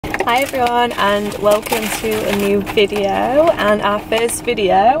Hi everyone and welcome to a new video, and our first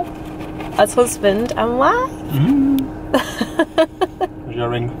video as husband and wife. Where's your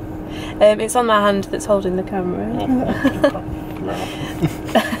ring? It's on my hand that's holding the camera.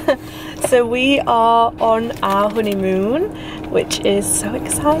 So we are on our honeymoon, which is so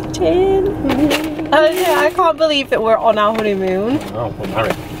exciting. I can't believe that we're on our honeymoon. Oh, we're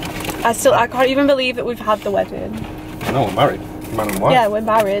married. I can't even believe that we've had the wedding. No, we're married. Man and wife. Yeah, we're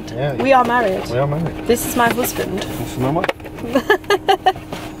married. Yeah, we are married. We are married. This is my husband. This is my wife.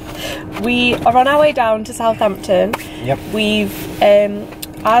 We are on our way down to Southampton. Yep. We've,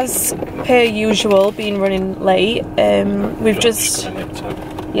 as per usual, been running late. We've just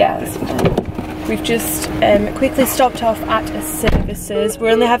quickly stopped off at a services.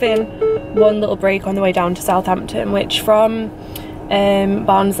 We're only having one little break on the way down to Southampton, which from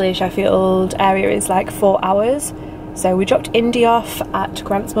Barnsley, Sheffield area is like 4 hours. So we dropped Indy off at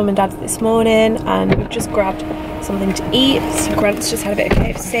Grant's mum and dad's this morning, and we've just grabbed something to eat. So Grant's just had a bit of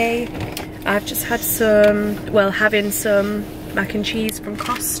KFC. I've just had having some mac and cheese from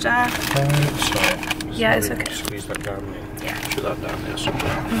Costa. Sorry. Yeah, it's okay. Squeeze that down there. Yeah. Put that down there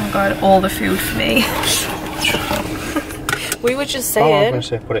somewhere. Oh my god, all the food for me. We were just saying... Oh, I was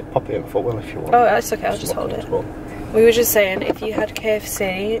going to say pop it in footwell if you want. Oh, that's okay, I'll just hold it. We were just saying, if you had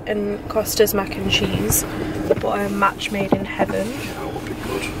KFC and Costa's mac and cheese, what a match made in heaven. That would be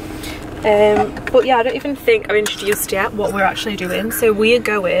good. But yeah, I don't even think I've introduced yet what we're actually doing. So we are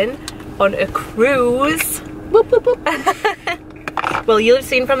going on a cruise. Boop, boop, boop. Well, you'll have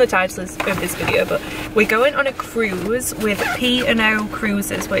seen from the title of this video, but we're going on a cruise with P&O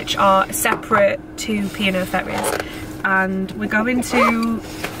Cruises, which are separate to P&O Ferries. And we're going to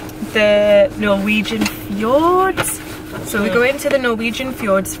the Norwegian Fjords. So we're going to the Norwegian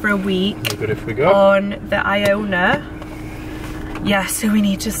Fjords for a week. Good if we go. On the Iona. Yeah, so we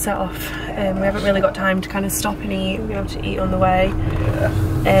need to set off. We haven't really got time to kind of stop and eat. We have to eat on the way. Yeah.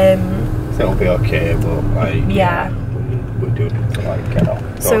 I think it'll be okay, but we do need to like get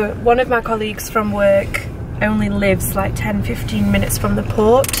off. So one of my colleagues from work only lives like 10-15 minutes from the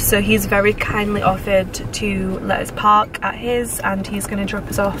port, so he's very kindly offered to let us park at his, and he's going to drop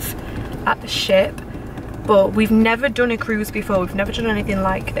us off at the ship. But we've never done a cruise before, we've never done anything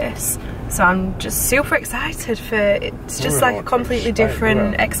like this, so I'm just super excited for it. It's just like a completely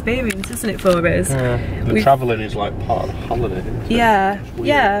different experience, isn't it, for us? Yeah, the travelling is like part of the holiday, isn't it? Yeah,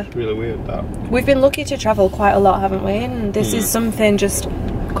 yeah. It's really weird that. We've been lucky to travel quite a lot, haven't we? And this is something just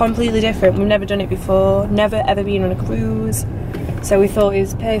completely different. We've never done it before, never ever been on a cruise, so we thought it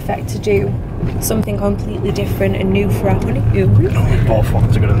was perfect to do something completely different and new for our honeymoon. We both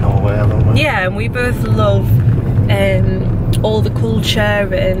want to go to Norway, don't we? Yeah, and we both love all the culture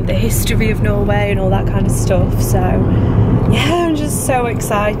and the history of Norway and all that kind of stuff, so yeah, I'm just so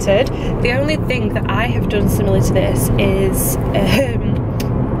excited. The only thing that I have done similar to this is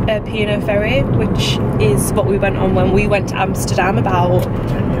a P&O ferry, which is what we went on when we went to Amsterdam about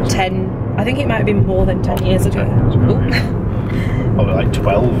 10, I think it might have been more than 10 years ago. Probably like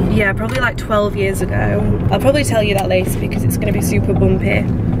 12. Yeah, probably like 12 years ago. I'll probably tell you that later because it's going to be super bumpy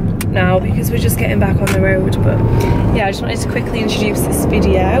now because we're just getting back on the road. But yeah, I just wanted to quickly introduce this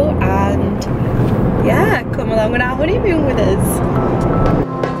video and yeah, come along on our honeymoon with us.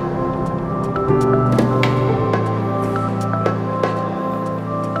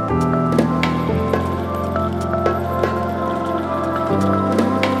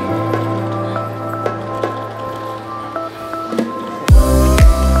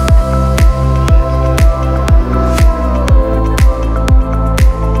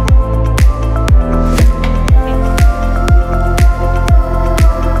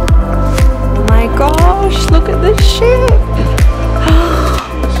 Look at the ship!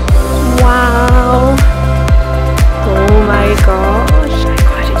 Wow! Oh my gosh! My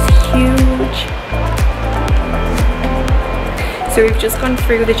god, it's huge! So we've just gone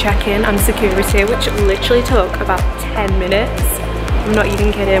through the check-in and security, which literally took about 10 minutes. I'm not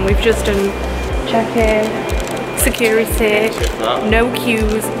even kidding. We've just done check-in, security, no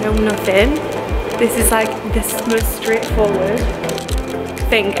queues, no nothing. This is like the most straightforward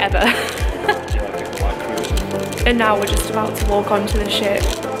thing ever. And now we're just about to walk onto the ship.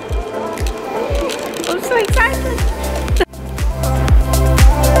 I'm so excited!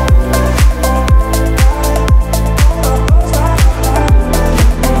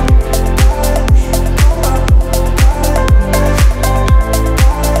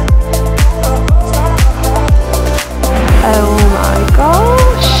 Oh my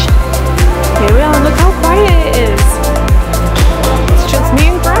gosh! Here we are, look how quiet it is! It's just me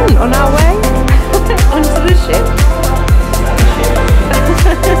and Grant on our way onto the ship.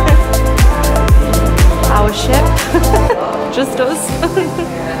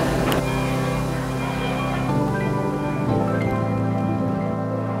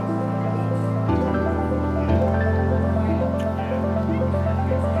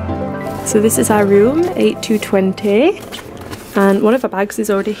 So this is our room, 8220, and one of our bags is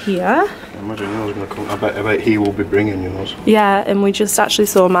already here. I imagine yours gonna come. I bet he will be bringing yours. Yeah, and we just actually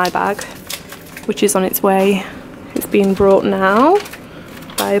saw my bag, which is on its way. It's being brought now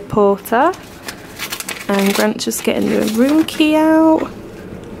by a porter, and Grant's just getting the room key out.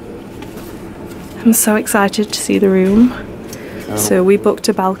 I'm so excited to see the room. Oh. So we booked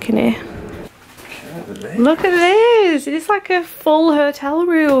a balcony. Look at this! It's like a full hotel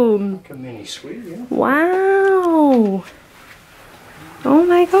room. Like a mini suite, yeah. Wow! Oh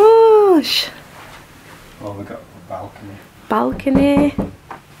my gosh! Oh, we got a balcony. Balcony.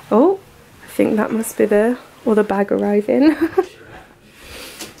 Oh, I think that must be the other bag arriving.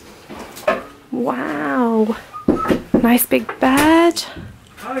 Wow! Nice big bed.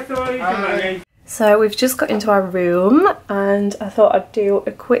 Hi. So we've just got into our room, and I thought I'd do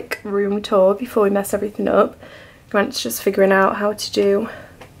a quick room tour before we mess everything up. Grant's just figuring out how to do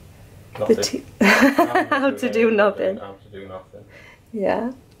nothing. How to do nothing.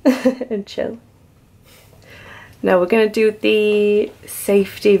 Yeah, and chill. Now we're going to do the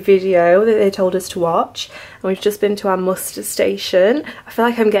safety video that they told us to watch, and we've just been to our muster station. I feel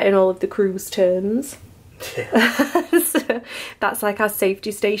like I'm getting all of the cruise terms. So that's like our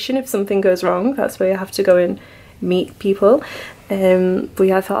safety station. If something goes wrong, that's where you have to go and meet people. But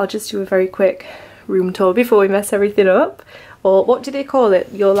yeah, I thought I'll just do a very quick room tour before we mess everything up. Or what do they call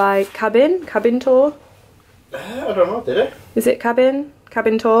it? Your like cabin tour? I don't know, did it? Is it cabin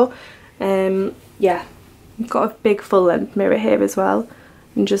tour? Yeah, we've got a big full length mirror here as well.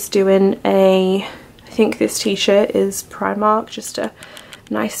 I'm just doing I think this t-shirt is Primark, just a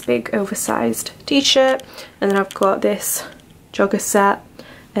nice big oversized t-shirt, and then I've got this jogger set.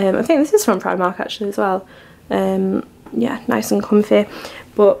 I think this is from Primark actually as well. Yeah, nice and comfy.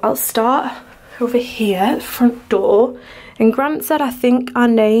 But I'll start over here at the front door, and Grant said I think our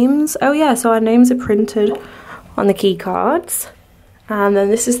names, oh yeah, so our names are printed on the key cards, and then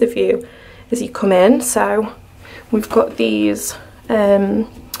this is the view as you come in. So we've got these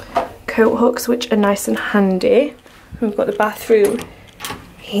coat hooks which are nice and handy. We've got the bathroom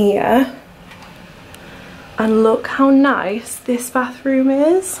here, and look how nice this bathroom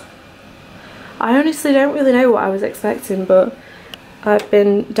is. I honestly don't really know what I was expecting, but I've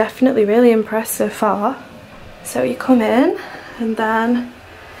been definitely really impressed so far. So you come in, and then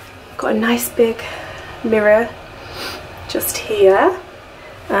got a nice big mirror just here.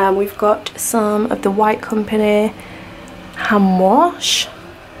 We've got some of the White Company hand wash.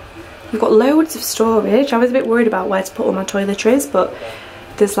 We've got loads of storage. I was a bit worried about where to put all my toiletries, but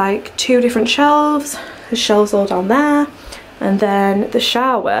there's like 2 different shelves. There's shelves all down there, and then the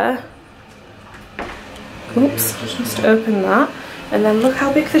shower. Oops, just open that, and then look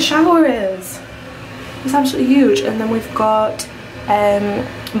how big the shower is. It's absolutely huge. And then we've got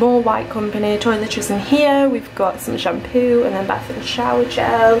more White Company toiletries in here. We've got some shampoo, and then bath and shower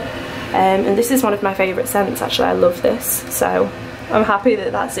gel, and this is one of my favourite scents actually. I love this, so I'm happy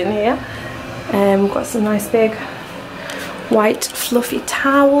that that's in here. We've got some nice big white fluffy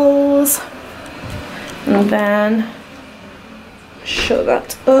towels, and then shut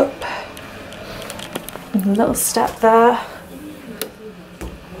that up, and a little step there.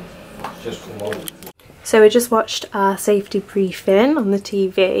 So we just watched our safety briefing on the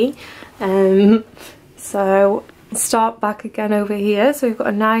TV, so I'll start back again over here. So we've got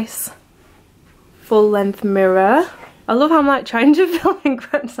a nice full length mirror. I love how I'm like trying to film in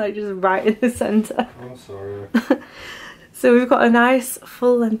Grant's like just right in the centre. I'm sorry. So we've got a nice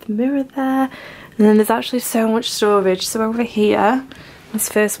full length mirror there, and then there's actually so much storage. So over here, this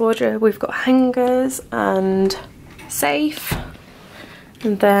first wardrobe, we've got hangers and safe,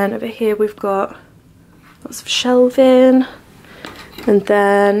 and then over here we've got lots of shelving, and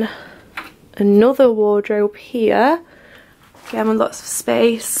then another wardrobe here, again with lots of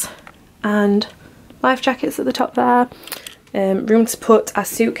space, and life jackets at the top there. Room to put our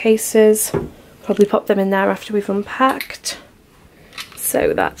suitcases. Probably pop them in there after we've unpacked.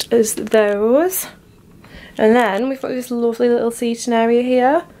 So that is those. And then we've got this lovely little seating area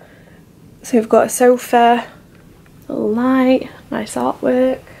here. So we've got a sofa, a little light, nice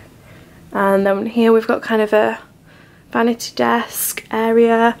artwork. And then here we've got kind of a vanity desk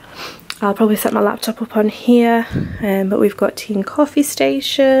area. I'll probably set my laptop up on here. But we've got tea and coffee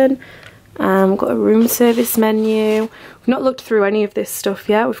station. We've got a room service menu. We've not looked through any of this stuff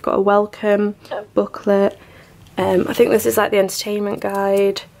yet. We've got a welcome booklet. I think this is like the entertainment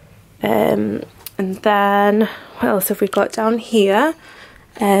guide. And then what else have we got down here?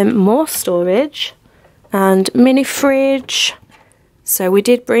 More storage and mini fridge. So we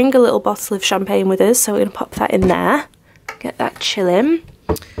did bring a little bottle of champagne with us, so we're going to pop that in there. Get that chilling.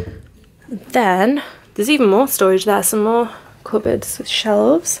 Then there's even more storage there, some more cupboards with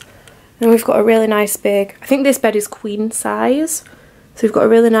shelves. And we've got a really nice big, I think this bed is queen size. So we've got a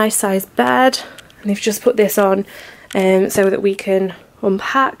really nice size bed, and they've just put this on so that we can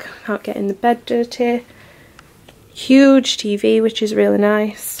unpack without getting the bed dirty. Huge TV, which is really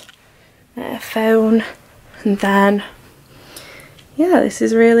nice. Phone, and then yeah, this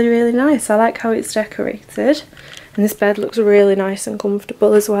is really, really nice. I like how it's decorated, and this bed looks really nice and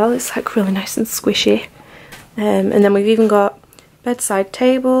comfortable as well. It's like really nice and squishy. And then we've even got bedside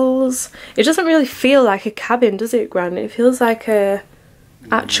tables. It doesn't really feel like a cabin, does it, Grant? It feels like a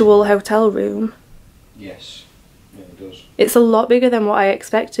actual hotel room. Yes, yeah, it does. It's a lot bigger than what I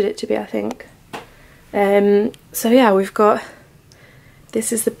expected it to be, I think. So yeah, we've got,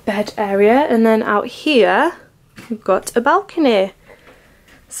 this is the bed area, and then out here we've got a balcony.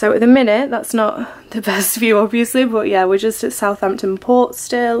 So at the minute that's not the best view obviously, but yeah, we're just at Southampton port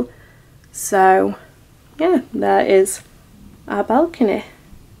still. So yeah, there is our balcony.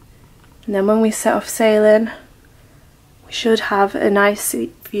 And then when we set off sailing, we should have a nice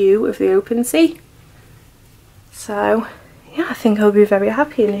view of the open sea. So yeah, I think I'll be very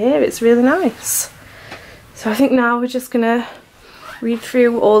happy in here. It's really nice. So I think now we're just gonna read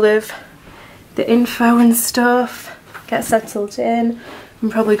through all of the info and stuff, get settled in,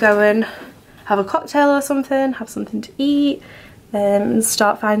 and probably go and have a cocktail or something, have something to eat, and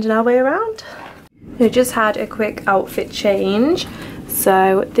start finding our way around. We just had a quick outfit change.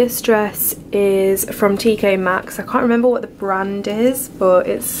 So this dress is from TK Maxx. I can't remember what the brand is, but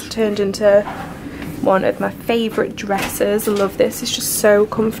it's turned into one of my favourite dresses. I love this, it's just so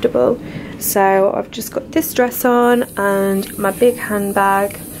comfortable. So I've just got this dress on and my big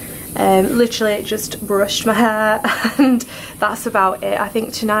handbag. Literally just brushed my hair and that's about it. I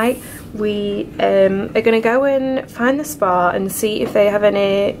think tonight we are going to go and find the spa and see if they have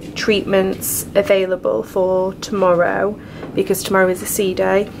any treatments available for tomorrow, because tomorrow is a sea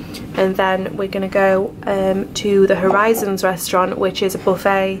day. And then we're going to go to the Horizons restaurant, which is a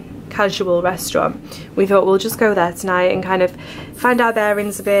buffet casual restaurant. We thought we'll just go there tonight and kind of find our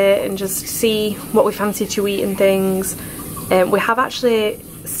bearings a bit and just see what we fancy to eat and things. We have actually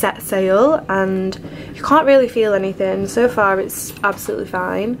set sail and you can't really feel anything. So far it's absolutely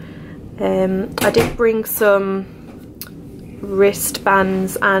fine. I did bring some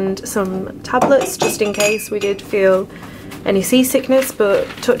wristbands and some tablets just in case we did feel any seasickness, but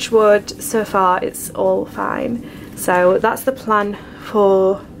touch wood, so far it's all fine. So that's the plan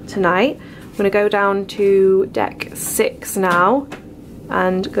for tonight. I'm going to go down to deck 6 now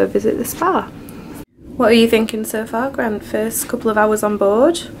and go visit the spa. What are you thinking so far, Grant? First couple of hours on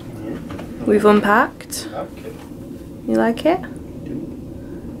board. We've unpacked. You like it?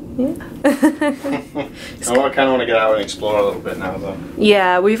 Yeah. I kind of want to get out and explore a little bit now though.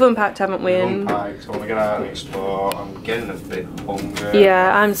 Yeah, we've unpacked, haven't we? We've unpacked, I want to get out and explore. I'm getting a bit hungry.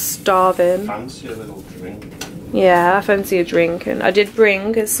 Yeah, I'm starving. Fancy a little drink. Yeah, I fancy a drink, and I did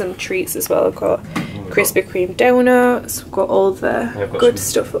bring some treats as well. I've got Krispy Kreme donuts, we've got all the good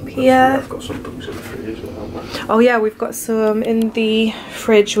stuff up here. I've got some books in the fridge as well. Oh yeah, we've got some in the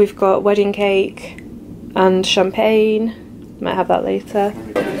fridge. We've got wedding cake and champagne. Might have that later.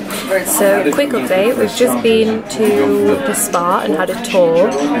 So, quick update, we've just been to the spa and had a tour,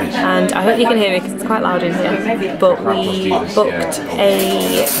 and I hope you can hear me because it's quite loud in here, but we booked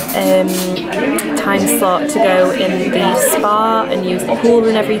a time slot to go in the spa and use the pool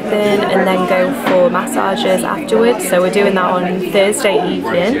and everything, and then go for massages afterwards. So we're doing that on Thursday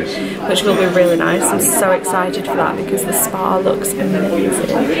evening, which will be really nice. I'm so excited for that because the spa looks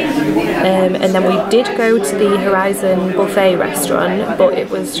amazing. And then we did go to the Horizon buffet restaurant, but it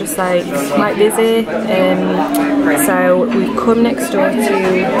was just like quite busy, so we've come next door to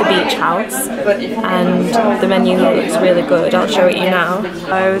the beach house and the menu looks really good. I'll show it you now.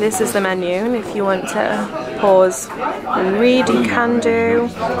 So this is the menu, and if you want to pause and read you can do,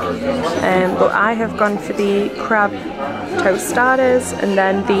 but I have gone for the crab tostadas and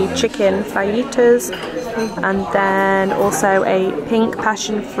then the chicken fajitas, and then also a pink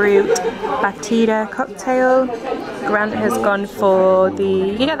passion fruit batida cocktail. Grant has gone for the,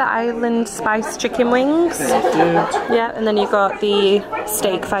 you get the island spice chicken wings? Yeah, and then you got the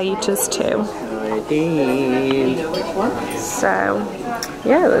steak fajitas too. I did. So,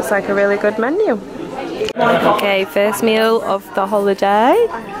 yeah, it looks like a really good menu. Okay, first meal of the holiday.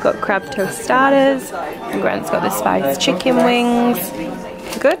 Got crab tostadas, and Grant's got the spiced chicken wings.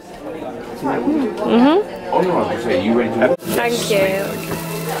 Good? Thank you.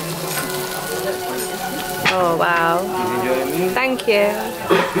 Oh wow. Thank you.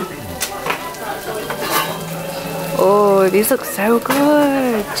 Oh, these look so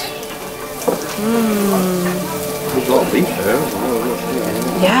good. There's a lot of beef there.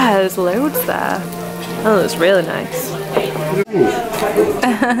 Yeah, there's loads there. Oh, that's really nice.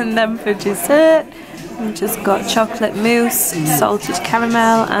 And then for dessert, we've just got chocolate mousse, salted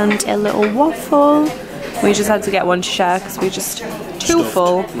caramel, and a little waffle. We just had to get one to share because we're just too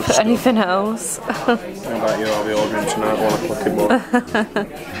full for anything else. How about you? I'll be ordering tonight, 1 o'clock in the morning.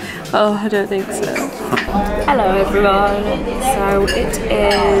 Oh, I don't think so. Hello everyone. So it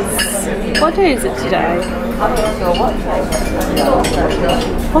is... What day is it today?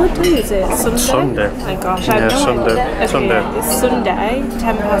 What day is it? Sunday? Sunday. Oh my gosh, Yeah, I know. Sunday. Okay, Sunday. it's Sunday,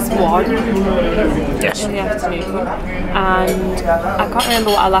 1:10 Yes. in the afternoon. And I can't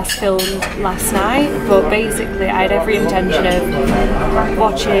remember what I last filmed last night, but basically I had every intention of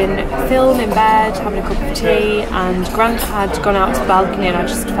watching film in bed, having a cup of tea, and Grant had gone out to the balcony and I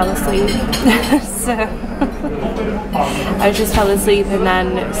just fell asleep. So I just fell asleep and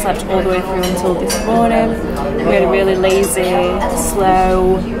then slept all the way through until this morning. We had a really lazy,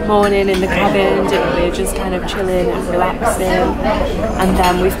 slow morning in the cabin, didn't we? Just kind of chilling and relaxing. And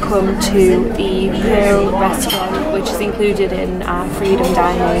then we've come to the P&O restaurant, which is included in our Freedom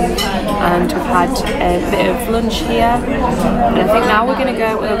Dining, and we've had a bit of lunch here. And I think now we're going to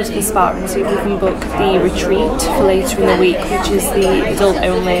go over to the spa and see if we can book the retreat for later in the week, which is the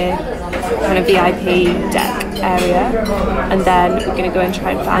adult-only kind of VIP deck area, and then we're going to go and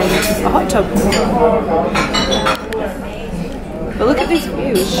try and find a hot tub. But look at this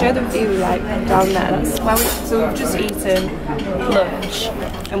view, show the view like down there. That's where so we've just eaten lunch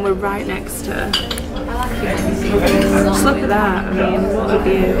and we're right next to... Just look at that, I mean, what a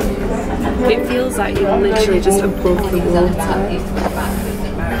view. It feels like you're literally just above the water.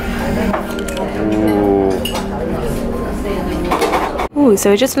 Ooh, so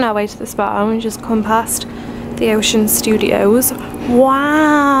we're just on our way to the spa and we just come past the Ocean Studios.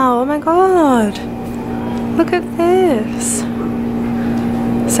 Wow, oh my god, look at this.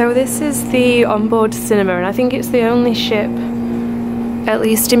 So this is the onboard cinema, and I think it's the only ship, at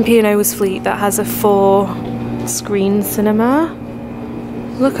least in P&O's fleet, that has a 4-screen cinema.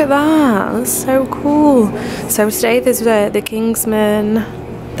 Look at that, that's so cool. So today there's the Kingsman,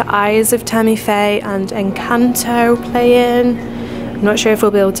 The Eyes of Tammy Faye, and Encanto playing. I'm not sure if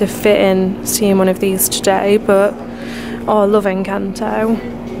we'll be able to fit in seeing one of these today, but oh, I love Encanto.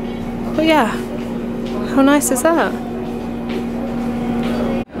 But yeah, how nice is that?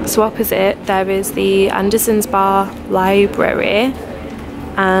 So opposite there is the Anderson's Bar Library,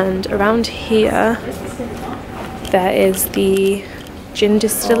 and around here there is the gin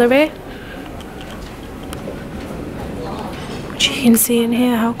distillery, which you can see in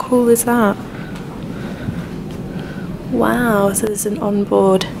here. How cool is that? Wow, so there's an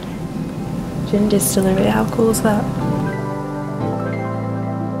onboard gin distillery. How cool is that?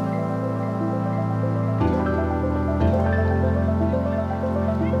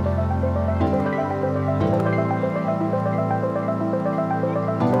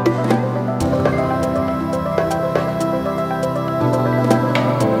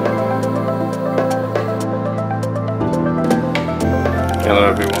 Hello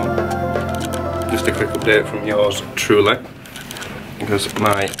everyone. Just a quick update from yours truly, because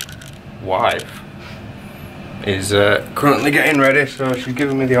my wife is currently getting ready, so she's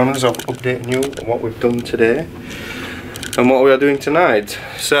giving me the honours of updating you on what we've done today and what we are doing tonight.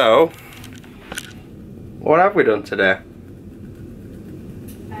 So, what have we done today?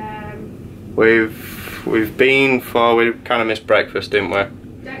 We've been for, we kind of missed breakfast, didn't we?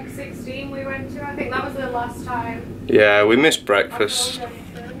 Deck 16 we went to, I think that was the last time. Yeah, we missed breakfast.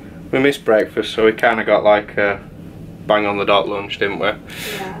 We missed breakfast, so we kind of got like a bang on the dot lunch, didn't we?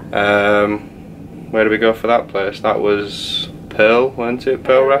 Yeah. Where did we go for that place? That was Pearl, wasn't it?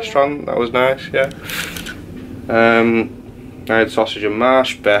 Pearl restaurant. That was nice, yeah. I had sausage and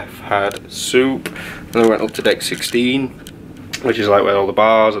mash. Beth had soup. And then we went up to deck 16, which is like where all the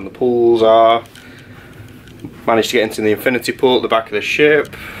bars and the pools are. Managed to get into the infinity pool at the back of the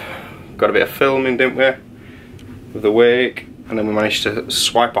ship. Got a bit of filming, didn't we? With the wake. And then we managed to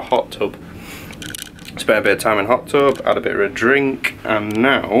swipe a hot tub. Spent a bit of time in hot tub, had a bit of a drink, and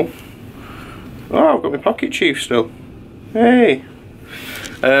now... Oh, I've got my pocket chief still. Hey!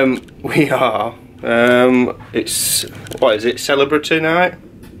 We are... it's... What is it? Celebrity night?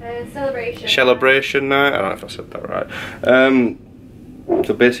 Celebration. Celebration night? I don't know if I said that right.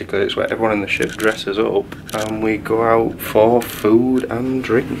 So basically it's where everyone in the ship dresses up and we go out for food and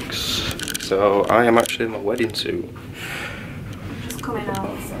drinks. So I am actually in my wedding suit. Just coming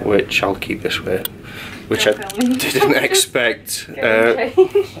out, so which I'll keep this way, which I didn't expect.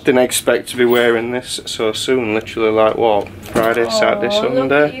 Didn't expect to be wearing this so soon. Literally, like what? Friday, Saturday, Sunday.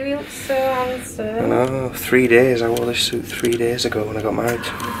 Look at you, you look so handsome. I know. 3 days. I wore this suit 3 days ago when I got married.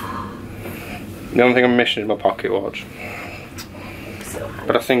 The only thing I'm missing is my pocket watch.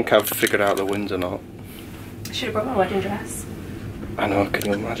 But I think I've figured out the Windsor knot. I should have brought my wedding dress. I know. Can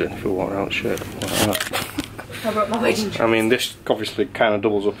you imagine if we wore out shirt like that? I brought my wedding dress. I mean, this obviously kind of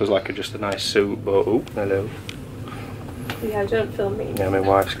doubles up as like just a nice suit, but oh, hello. Yeah, don't film me. Yeah, my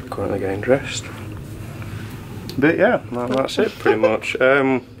wife's currently getting dressed. But yeah, that's it pretty much.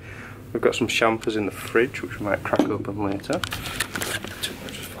 We've got some champers in the fridge, which we might crack open later.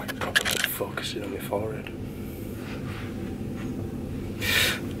 Just like properly focusing on my forehead.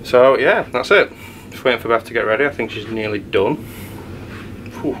 So yeah, that's it. Just waiting for Beth to get ready. I think she's nearly done.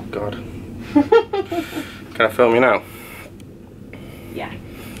 Oh God. Can I film you now? Yeah.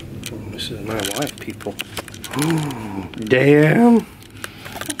 Oh, this is my wife, people. Ooh, damn!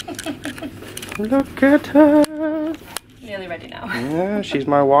 Look at her! Nearly ready now. Yeah, she's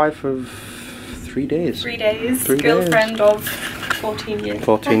my wife of 3 days. 3 days. 3 days. Girlfriend of 14 years.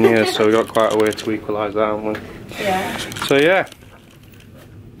 14 years, so we got quite a way to equalise that, haven't we? Yeah. So yeah.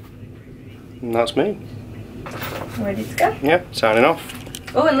 And that's me. Ready to go? Yeah, signing off.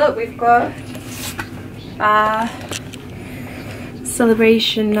 Oh, and look, we've got our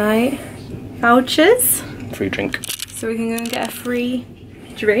celebration night vouchers. Free drink. So we can go and get a free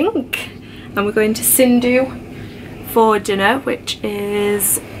drink. And we're going to Sindhu for dinner, which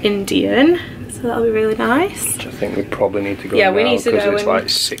is Indian. So that'll be really nice. Which I think we probably need to go. Yeah, we need to go. Because it's like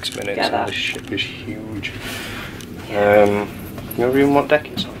 6 minutes and the ship is huge. You know even what deck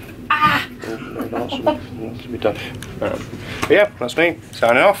it's on? Ah! To be done. But yeah, that's me.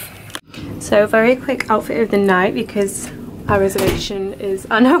 Signing off. So very quick outfit of the night because our reservation is,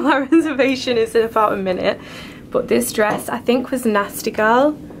 I know our reservation is in about a minute, but this dress I think was Nasty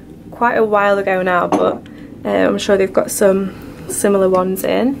Girl quite a while ago now, but I'm sure they've got some similar ones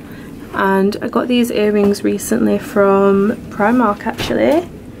in. And I got these earrings recently from Primark actually,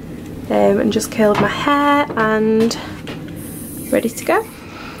 and just curled my hair and ready to go.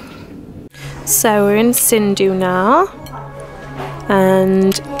 So we're in Sindhu now,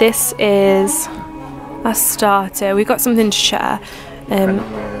 and this is a starter. We got something to share.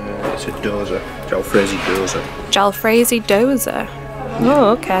 It's a dozer, jalfrezi dozer. Jalfrezi dozer. Oh,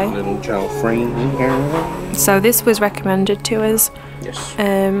 okay. Little jalfrezi. So this was recommended to us. Yes.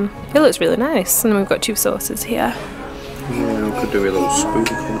 It looks really nice, and we've got 2 sauces here. Yeah, we could do a little spoon,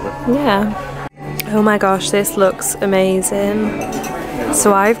 couldn't we? Yeah. Oh my gosh, this looks amazing.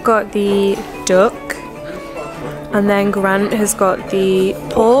 So I've got the duck, and then Grant has got the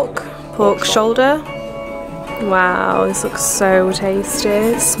pork shoulder. Wow, this looks so tasty.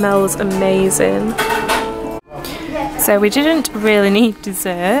 It smells amazing. So we didn't really need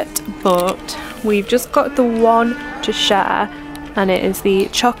dessert, but we've just got the one to share, and it is the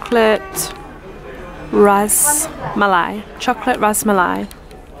chocolate ras malai. Chocolate ras malai.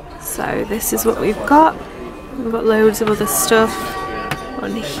 So this is what we've got. We've got loads of other stuff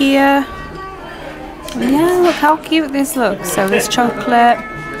on here. Yeah, look how cute this looks. So there's chocolate,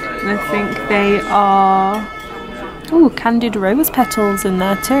 and I think they are, ooh, candied rose petals in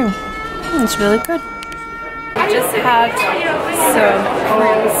there too. It's really good. I just had some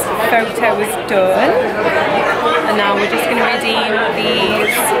cruise photos done, and now we're just going to redeem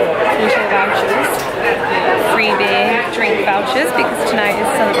these little vouchers, freebie drink vouchers, because tonight is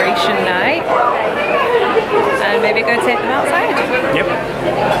celebration night, and maybe go take them outside. Yep.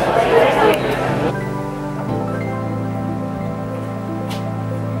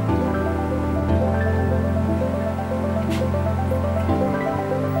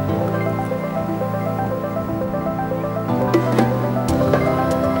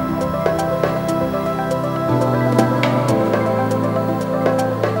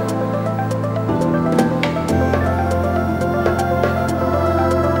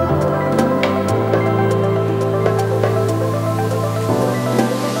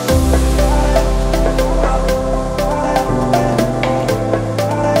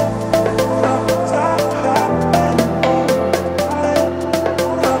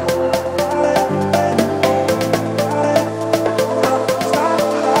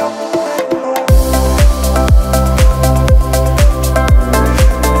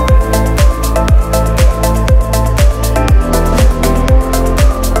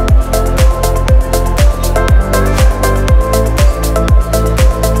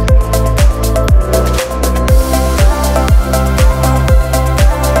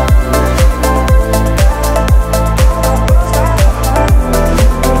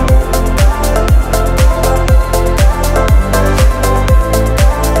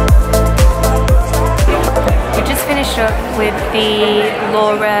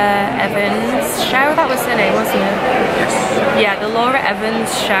 Laura Evans show. That was her name, wasn't it? Yes. Yeah, the Laura Evans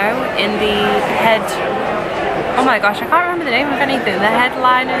show in the head... Oh my gosh, I can't remember the name of anything. The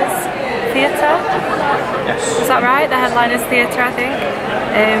Headliners Theatre? Yes. Is that right? The Headliners Theatre, I think.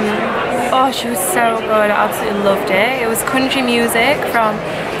 Oh, she was so good. I absolutely loved it. It was country music from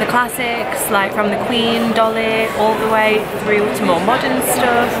the classics, like from the Queen, Dolly, all the way through to more modern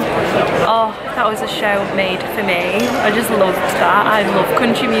stuff. Oh, that was a show made for me. I just loved that. I love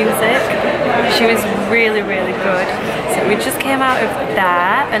country music. She was really, really good. So we just came out of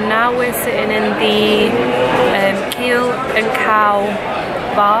there, and now we're sitting in the Keel and Cow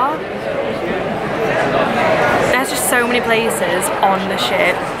bar. There's just so many places on the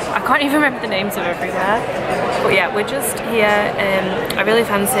ship. I can't even remember the names of everywhere. But yeah, we're just here. I really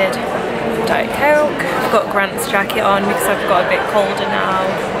fancied Diet Coke. I've got Grant's jacket on because I've got a bit colder now.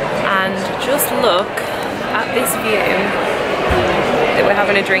 And just look at this view that we're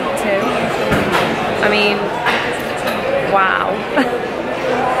having a drink to. I mean, wow.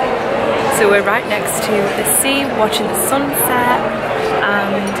 So we're right next to the sea, watching the sunset,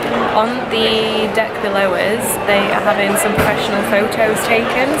 and on the deck below us they are having some professional photos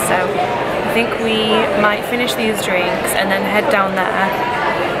taken, so I think we might finish these drinks and then head down there.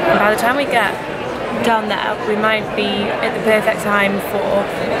 And by the time we get down there we might be at the perfect time for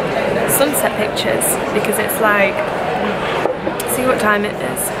sunset pictures, because it's like, see what time it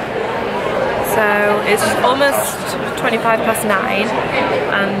is. So it's almost 25 past 9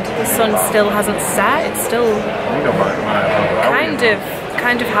 and the sun still hasn't set. It's still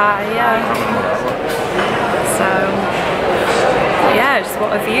kind of high, yeah. So yeah, just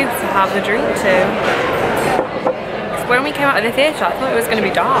what a view to have the drink to. When we came out of the theatre I thought it was going to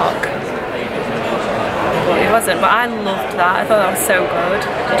be dark. Well, it wasn't, but I loved that. I thought that was so good.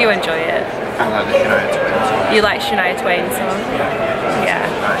 Did you enjoy it? I like the Shania Twain song. You like Shania Twain song? Yeah.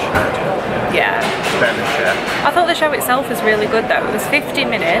 Yeah. Better than Cher. I thought the show itself was really good though. It was 50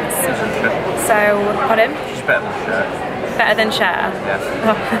 minutes. So, pardon? She's better than Cher. Better than Cher? Yeah.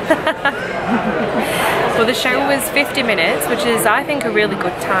 Well, the show was 50 minutes, which is, I think, a really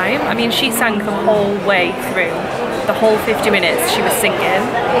good time. I mean, she sang the whole way through. The whole 50 minutes she was singing.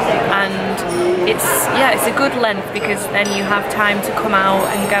 And it's a good length, because then you have time to come out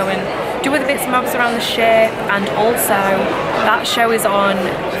and go and do other bits and bobs around the ship. And also, that show is on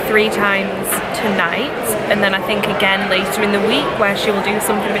 3 times tonight, and then I think again later in the week where she will do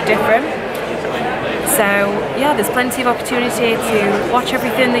something a bit different. So yeah, there's plenty of opportunity to watch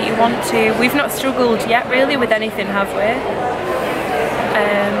everything that you want to. We've not struggled yet really with anything, have we?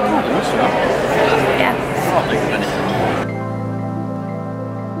 Yeah.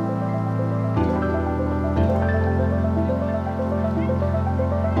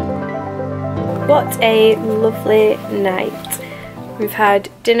 What a lovely night. We've had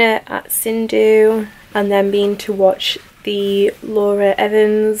dinner at Sindhu and then been to watch the Laura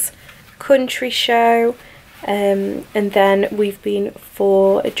Evans country show, and then we've been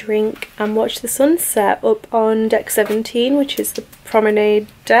for a drink and watched the sunset up on deck 17, which is the promenade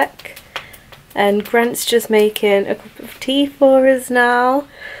deck. And Grant's just making a cup of tea for us now,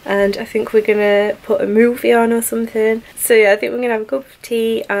 and I think we're gonna put a movie on or something. So yeah, I think we're gonna have a cup of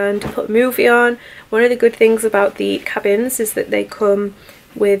tea and put a movie on. One of the good things about the cabins is that they come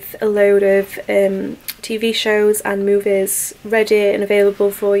with a load of TV shows and movies ready and available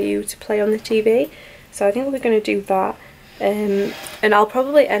for you to play on the TV. So I think we're going to do that, and I'll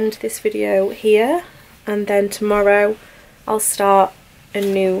probably end this video here, and then tomorrow I'll start a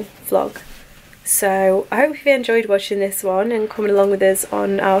new vlog. So I hope you've enjoyed watching this one and coming along with us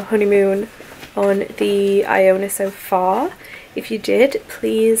on our honeymoon on the Iona so far. If you did,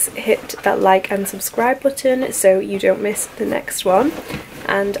 please hit that like and subscribe button so you don't miss the next one,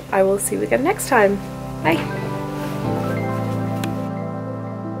 and I will see you again next time. Bye!